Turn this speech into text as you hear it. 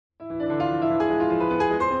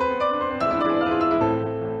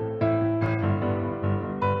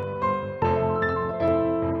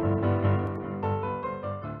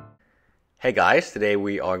Hey guys, today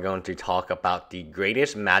we are going to talk about the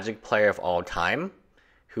greatest Magic player of all time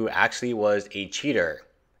who actually was a cheater.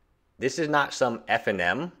 This is not some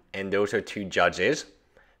F&M, and those are two judges.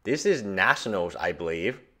 This is Nationals, I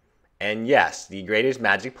believe. And yes, the greatest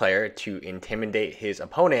Magic player to intimidate his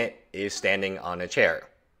opponent is standing on a chair.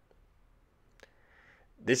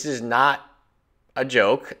 This is not a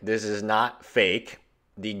joke. This is not fake.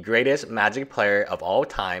 The greatest Magic player of all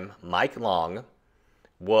time, Mike Long,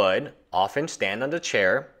 would often stand on the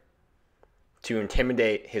chair to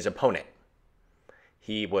intimidate his opponent.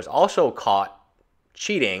 He was also caught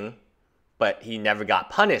cheating, but he never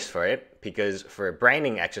got punished for it because for a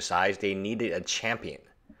branding exercise, they needed a champion.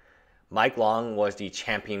 Mike Long was the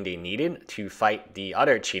champion they needed to fight the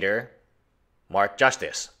other cheater, Mark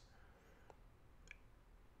Justice.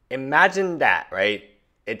 Imagine that, right?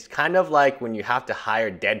 It's kind of like when you have to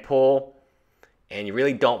hire Deadpool and you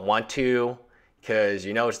really don't want to because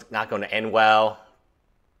you know it's not going to end well,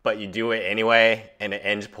 but you do it anyway and it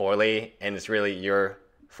ends poorly and it's really your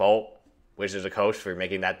fault, which is a coach, for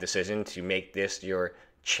making that decision to make this your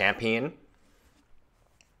champion.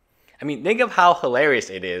 I mean, think of how hilarious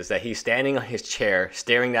it is that he's standing on his chair,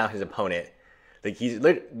 staring down his opponent. Like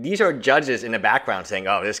these are judges in the background saying,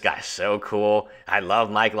 "Oh, this guy's so cool. I love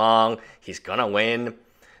Mike Long. He's gonna win."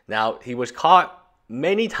 Now, he was caught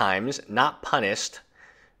many times, not punished,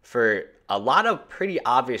 for a lot of pretty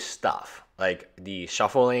obvious stuff, like the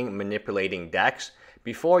shuffling, manipulating decks.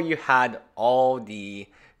 Before you had all the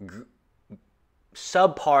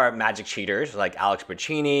subpar Magic cheaters like Alex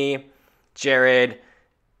Bacchini, Jared,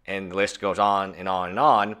 and the list goes on and on and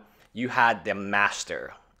on, you had the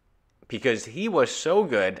master. Because he was so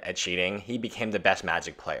good at cheating, he became the best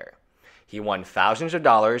Magic player. He won thousands of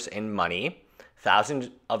dollars in money, thousands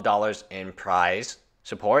of dollars in prize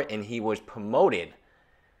support, and he was promoted.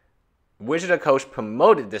 Wizard of Coast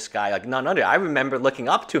promoted this guy like none other. I remember looking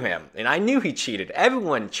up to him, and I knew he cheated.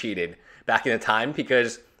 Everyone cheated back in the time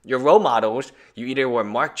because your role models, you either were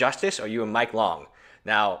Mark Justice or you were Mike Long.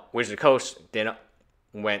 Now, Wizard of Coast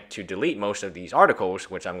went to delete most of these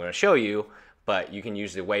articles, which I'm going to show you, but you can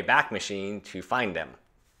use the Wayback Machine to find them.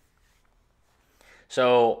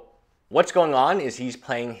 So what's going on is he's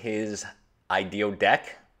playing his ideal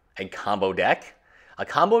deck, a combo deck. A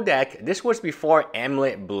combo deck, this was before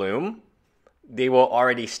Emblem Bloom. They were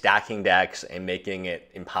already stacking decks and making it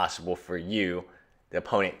impossible for you, the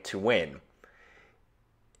opponent, to win.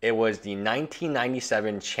 It was the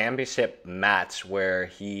 1997 championship match where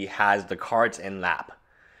he has the cards in lap.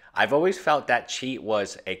 I've always felt that cheat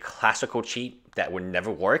was a classical cheat that would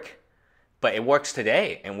never work, but it works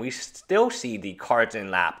today, and we still see the cards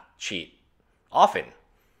in lap cheat often.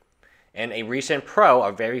 And a recent pro,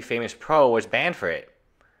 a very famous pro, was banned for it.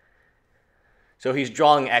 So he's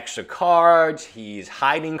drawing extra cards, he's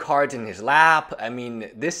hiding cards in his lap. I mean,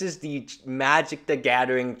 this is the Magic the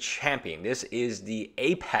Gathering champion. This is the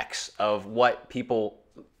apex of what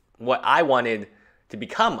I wanted to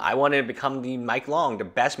become. I wanted to become the Mike Long, the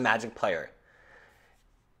best Magic player.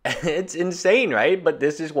 It's insane, right? But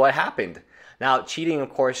this is what happened. Now, cheating, of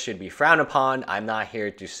course, should be frowned upon. I'm not here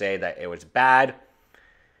to say that it was bad.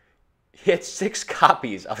 He had 6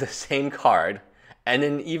 copies of the same card, and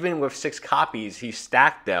then even with 6 copies, he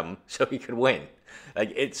stacked them so he could win.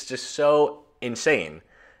 Like, it's just so insane.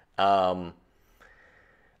 I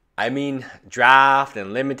mean, draft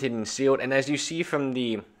and limited and sealed, and as you see from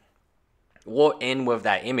we'll end with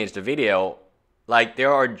that image, the video, like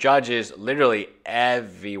there are judges literally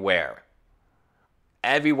everywhere.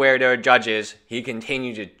 Everywhere there are judges, he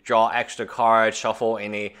continued to draw extra cards, shuffle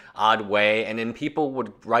in a odd way, and then people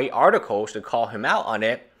would write articles to call him out on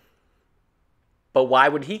it. But why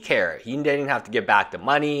would he care? He didn't have to give back the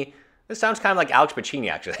money. This sounds kind of like Alex Bacchini,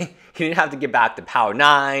 actually. He didn't have to give back the Power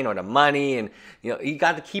 9 or the money, and he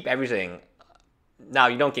got to keep everything. Now,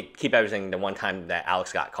 you don't keep everything the one time that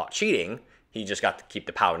Alex got caught cheating. He just got to keep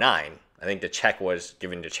the Power 9. I think the check was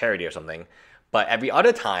given to charity or something. But every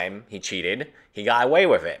other time he cheated, he got away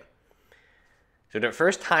with it. So the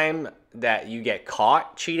first time that you get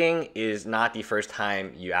caught cheating is not the first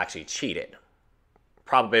time you actually cheated.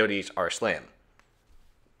 Probabilities are slim.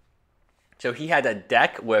 So he had a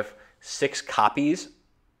deck with 6 copies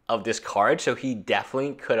of this card, so he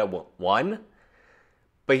definitely could have won.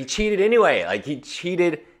 But he cheated anyway. Like, he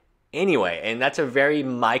cheated anyway. And that's a very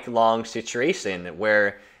Mike Long situation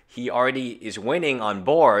where he already is winning on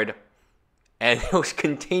board and he'll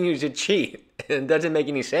continue to cheat. It doesn't make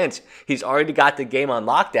any sense. He's already got the game on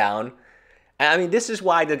lockdown. And I mean, this is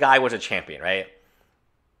why the guy was a champion, right?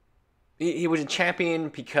 He was a champion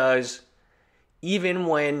because even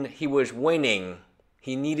when he was winning,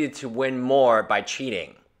 he needed to win more by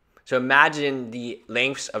cheating. So imagine the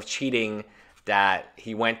lengths of cheating that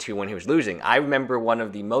he went to when he was losing. I remember one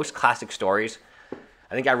of the most classic stories.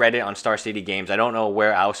 I think I read it on Star City Games. I don't know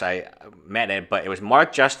where else I met it, but it was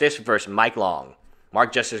Mark Justice versus Mike Long.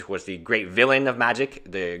 Mark Justice was the great villain of Magic,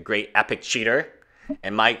 the great epic cheater,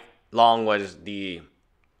 and Mike Long was the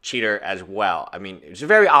cheater as well. I mean, it was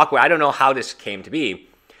very awkward. I don't know how this came to be,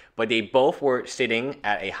 but they both were sitting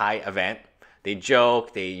at a high event. They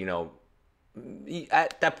joked. They, you know,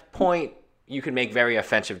 at that point, you could make very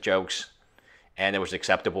offensive jokes, and it was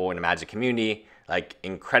acceptable in the Magic community, like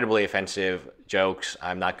incredibly offensive jokes.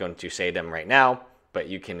 I'm not going to say them right now, but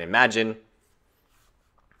you can imagine.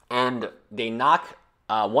 And they knock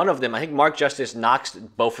one of them, I think Mark Justice knocks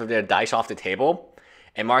both of their dice off the table,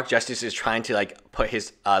 and Mark Justice is trying to like put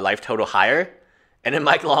his life total higher, and then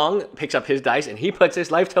Mike Long picks up his dice and he puts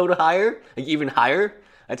his life total higher, like even higher.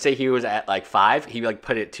 I'd say he was at like 5. He like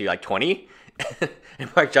put it to like 20.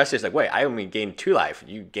 And Mark Justice is like, wait, I only gained 2 life.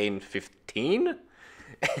 You gained 15?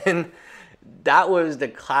 And that was the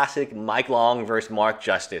classic Mike Long versus Mark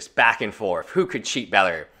Justice, back and forth. Who could cheat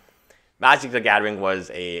better? Magic the Gathering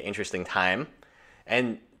was a interesting time.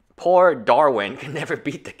 And poor Darwin could never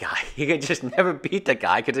beat the guy. He could just never beat the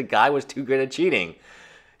guy because the guy was too good at cheating.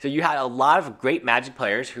 So you had a lot of great Magic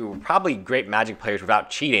players who were probably great Magic players without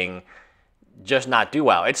cheating, just not do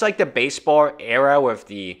well. It's like the baseball era with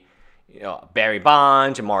the, you know, Barry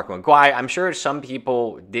Bonds and Mark McGwire. I'm sure some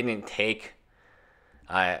people didn't take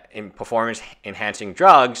in performance enhancing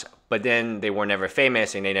drugs, but then they were never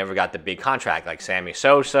famous and they never got the big contract, like Sammy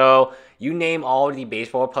Sosa. You name all the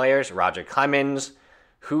baseball players, Roger Clemens,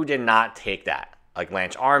 who did not take that? Like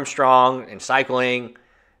Lance Armstrong in cycling,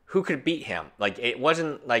 who could beat him? Like, it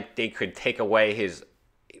wasn't like they could take away his...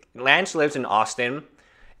 Lance lives in Austin,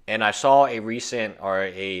 and I saw a recent or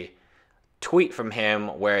a tweet from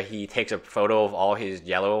him where he takes a photo of all his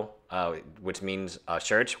yellow, which means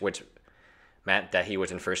shirts, which meant that he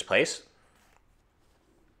was in first place.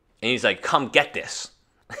 And he's like, come get this.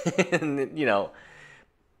 And, you know,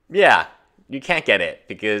 yeah, you can't get it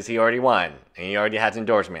because he already won. And he already has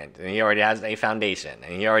endorsement. And he already has a foundation.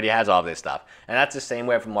 And he already has all this stuff. And that's the same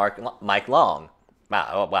way for Mike Long.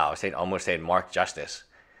 Wow, I almost said Mark Justice.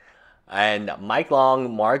 And Mike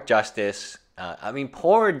Long, Mark Justice, I mean,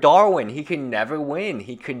 poor Darwin. He could never win.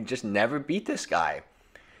 He could just never beat this guy.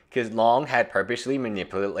 Because Long had purposely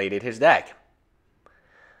manipulated his deck.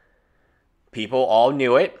 People all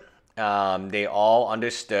knew it. They all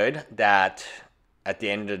understood that at the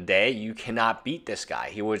end of the day, you cannot beat this guy.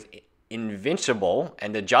 He was invincible.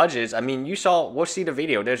 And the judges, I mean, we'll see the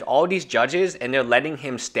video. There's all these judges and they're letting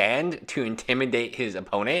him stand to intimidate his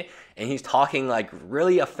opponent. And he's talking like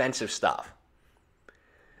really offensive stuff.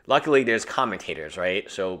 Luckily, there's commentators,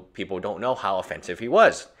 right? So people don't know how offensive he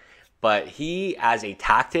was. But he, as a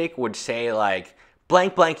tactic, would say like,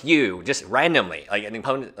 blank, blank you, just randomly. Like, and the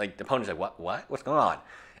opponent's like, what? What's going on?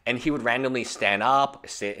 And he would randomly stand up,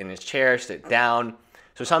 sit in his chair, sit down.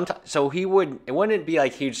 So it wouldn't be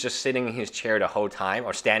like he was just sitting in his chair the whole time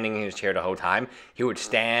or standing in his chair the whole time. He would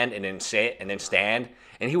stand and then sit and then stand.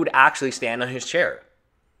 And he would actually stand on his chair.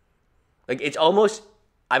 Like, it's almost,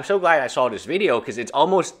 I'm so glad I saw this video because it's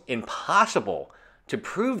almost impossible to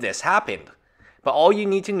prove this happened. But all you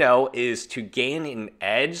need to know is to gain an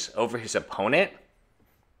edge over his opponent,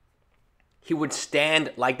 he would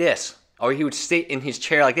stand like this, or he would sit in his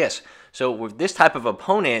chair like this. So with this type of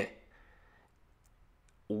opponent,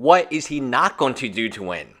 what is he not going to do to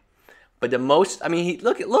win? But the most, I mean,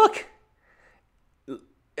 look.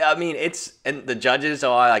 I mean, and the judges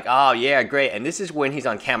are like, oh yeah, great. And this is when he's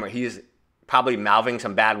on camera. He's probably mouthing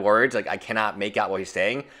some bad words. Like, I cannot make out what he's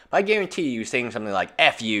saying. But I guarantee you, he's saying something like,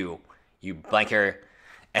 F you, you blanker.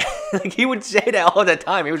 Like, he would say that all the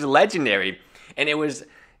time. It was legendary. And it was,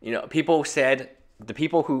 you know, people said, the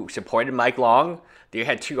people who supported Mike Long, they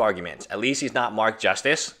had 2 arguments. At least he's not Mark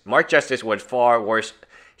Justice. Mark Justice was far worse.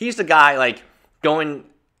 He's the guy, like,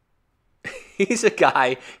 he's the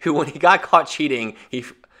guy who, when he got caught cheating,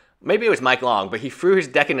 maybe it was Mike Long, but he threw his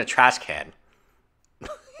deck in a trash can.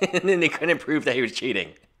 And then they couldn't prove that he was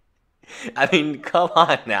cheating. I mean, come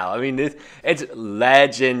on now. I mean, it's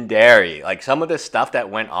legendary. Like, some of the stuff that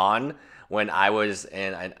went on when I was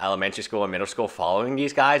in elementary school and middle school following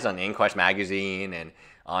these guys on Inquest magazine and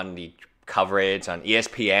on the coverage on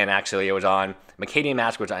ESPN, actually, it was on. Macadian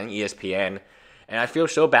Mask was on ESPN. And I feel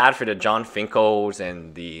so bad for the John Finkels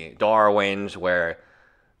and the Darwins, where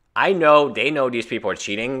I know they know these people are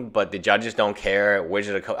cheating, but the judges don't care.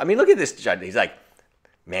 Wizard of I mean, look at this judge. He's like,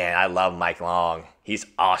 man, I love Mike Long. He's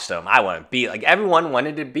awesome. I want to be like, everyone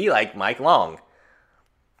wanted to be like Mike Long.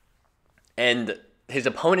 And his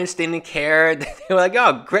opponents didn't care. They were like,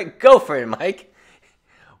 oh, great, go for it, Mike.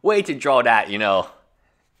 Way to draw that, you know.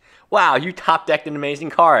 Wow, you top decked an amazing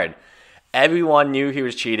card. Everyone knew he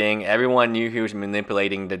was cheating. Everyone knew he was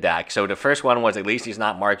manipulating the deck. So the first one was, at least he's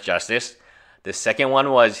not Mark Justice. The second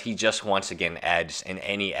one was, he just wants to get an edge, and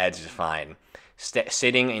any edge is fine.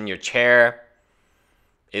 Sitting in your chair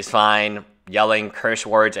is fine. Yelling curse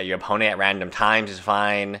words at your opponent at random times is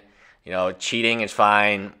fine. You know, cheating is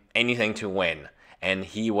fine. Anything to win. And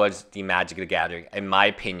he was the Magic the Gathering, in my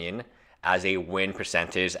opinion, as a win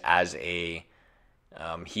percentage, as a...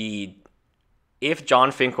 If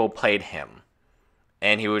John Finkel played him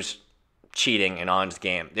and he was cheating in on his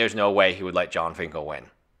game, there's no way he would let John Finkel win.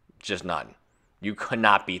 Just none. You could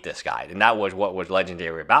not beat this guy. And that was what was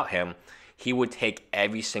legendary about him. He would take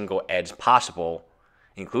every single edge possible,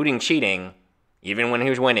 including cheating, even when he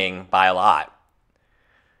was winning by a lot,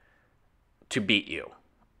 to beat you.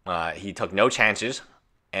 He took no chances,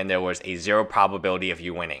 and there was a 0 probability of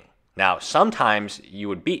you winning. Now, sometimes you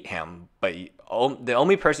would beat him, but the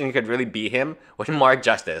only person who could really beat him was Mark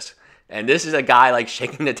Justice. And this is a guy like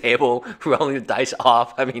shaking the table, rolling the dice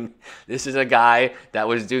off. I mean, this is a guy that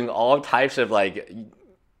was doing all types of like...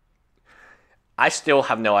 I still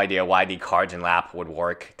have no idea why the cards in lap would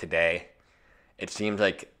work today. It seems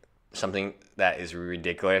like something that is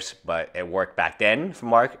ridiculous, but it worked back then for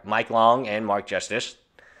Mike Long and Mark Justice,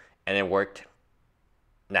 and it worked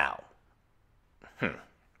now.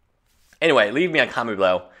 Anyway, leave me a comment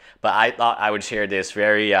below, but I thought I would share this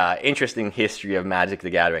very interesting history of Magic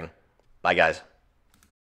the Gathering. Bye, guys.